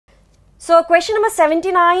So question number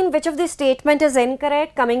 79, which of the statement is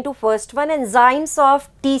incorrect? Coming to first one, enzymes of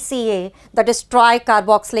TCA, that is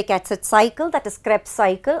tricarboxylic acid cycle, that is Krebs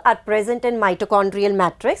cycle, are present in mitochondrial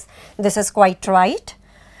matrix. This is quite right.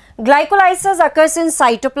 Glycolysis occurs in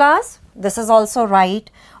cytoplasm. This is also right.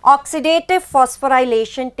 Oxidative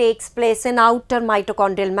phosphorylation takes place in outer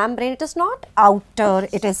mitochondrial membrane. It is not outer,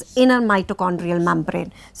 it is inner mitochondrial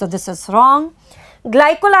membrane. So this is wrong.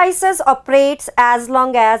 Glycolysis operates as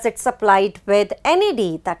long as it's applied with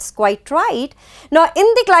NAD. That's quite right. Now in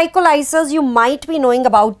the glycolysis, you might be knowing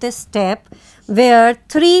about this step where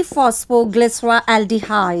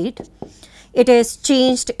 3-phosphoglyceraldehyde, it is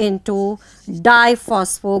changed into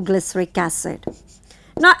diphosphoglyceric acid.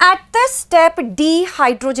 Now at this step,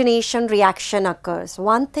 dehydrogenation reaction occurs.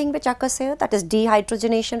 One thing which occurs here, that is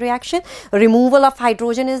dehydrogenation reaction. Removal of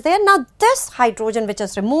hydrogen is there. Now this hydrogen which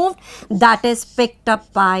is removed, that is picked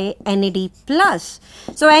up by NAD+.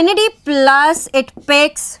 So NAD+, it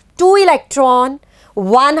picks 2 electron,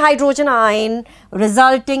 1 hydrogen ion,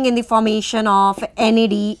 resulting in the formation of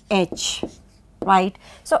NADH. Right.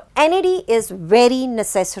 So NAD is very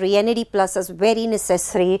necessary, NAD+ is very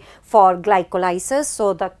necessary for glycolysis.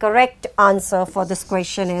 So the correct answer for this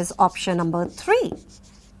question is option number 3.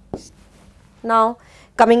 Now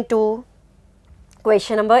coming to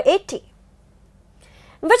question number 80.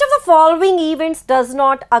 Which of the following events does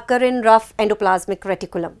not occur in rough endoplasmic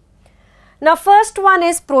reticulum? Now first one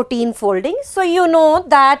is protein folding. So you know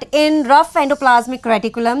that in rough endoplasmic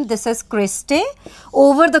reticulum, this is cristae.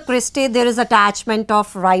 Over the cristae there is attachment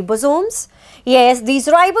of ribosomes. Yes, these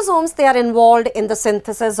ribosomes, they are involved in the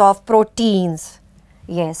synthesis of proteins.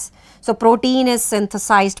 Yes, so protein is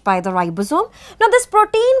synthesized by the ribosome. Now this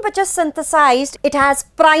protein which is synthesized, it has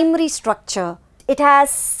primary structure. It has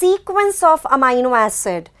sequence of amino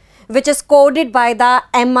acid which is coded by the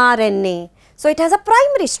mRNA. So it has a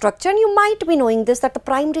primary structure, and you might be knowing this, that the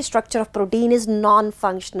primary structure of protein is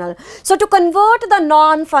non-functional. So to convert the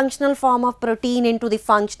non-functional form of protein into the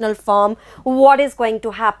functional form, what is going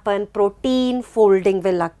to happen? Protein folding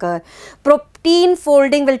will occur. Protein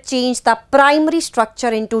folding will change the primary structure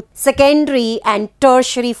into secondary and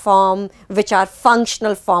tertiary form, which are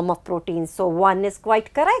functional form of protein. So one is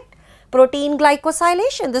quite correct. Protein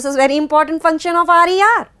glycosylation, this is very important function of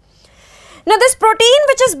RER. Now this protein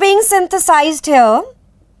which is being synthesized here,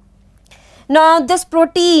 now this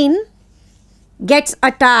protein gets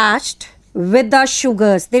attached with the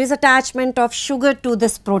sugars. There is attachment of sugar to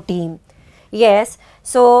this protein. Yes,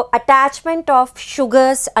 so attachment of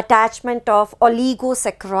sugars, attachment of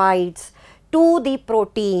oligosaccharides to the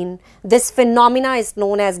protein. This phenomena is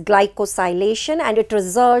known as glycosylation, and it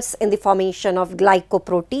results in the formation of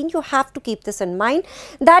glycoprotein. You have to keep this in mind,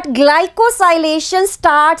 that glycosylation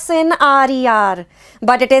starts in RER,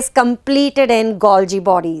 but it is completed in Golgi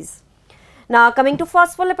bodies. Now coming to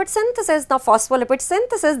phospholipid synthesis. Now phospholipid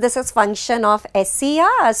synthesis, this is function of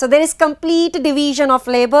SCR. So there is complete division of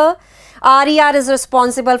labor. RER is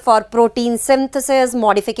responsible for protein synthesis,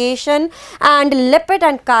 modification, and lipid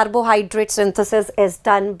and carbohydrate synthesis is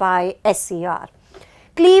done by SCR.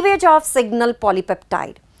 Cleavage of signal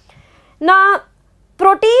polypeptide. Now,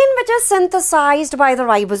 protein which is synthesized by the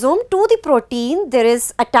ribosome, to the protein there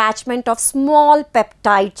is attachment of small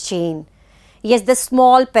peptide chain. Yes, the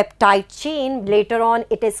small peptide chain, later on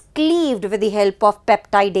it is cleaved with the help of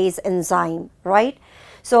peptidase enzyme, right?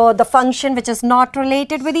 So the function which is not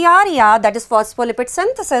related with the RER, that is phospholipid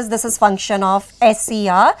synthesis, this is function of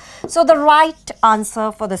SCR. So the right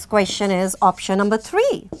answer for this question is option number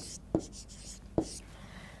 3.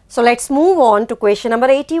 So let's move on to question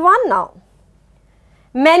number 81 now.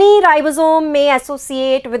 Many ribosomes may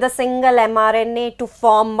associate with a single mRNA to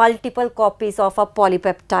form multiple copies of a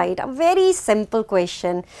polypeptide. A very simple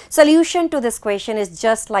question. Solution to this question is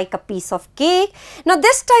just like a piece of cake. Now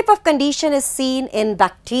this type of condition is seen in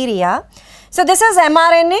bacteria. So this is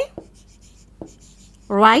mRNA,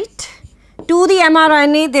 right? To the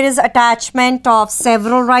mRNA there is attachment of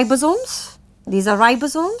several ribosomes. These are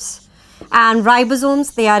ribosomes, and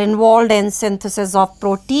ribosomes, they are involved in synthesis of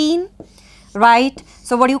protein, right?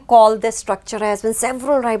 So what do you call this structure as? When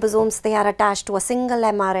several ribosomes, they are attached to a single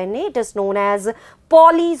mRNA, it is known as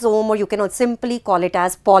polysome, or you can simply call it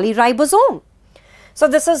as polyribosome. So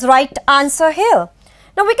this is right answer here.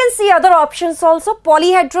 Now we can see other options also.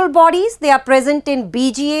 Polyhedral bodies, they are present in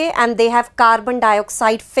BGA and they have carbon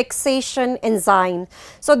dioxide fixation enzyme.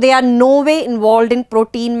 So they are no way involved in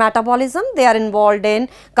protein metabolism, they are involved in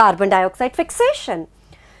carbon dioxide fixation.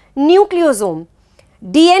 Nucleosome.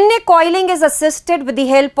 DNA coiling is assisted with the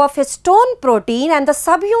help of histone protein, and the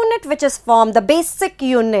subunit which is formed, the basic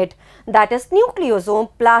unit, that is nucleosome,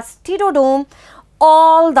 plastidodome,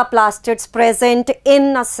 all the plastids present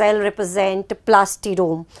in a cell represent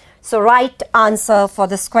plastidome. So right answer for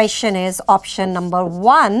this question is option number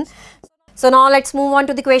 1. So now let's move on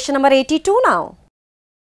to the question number 82 now.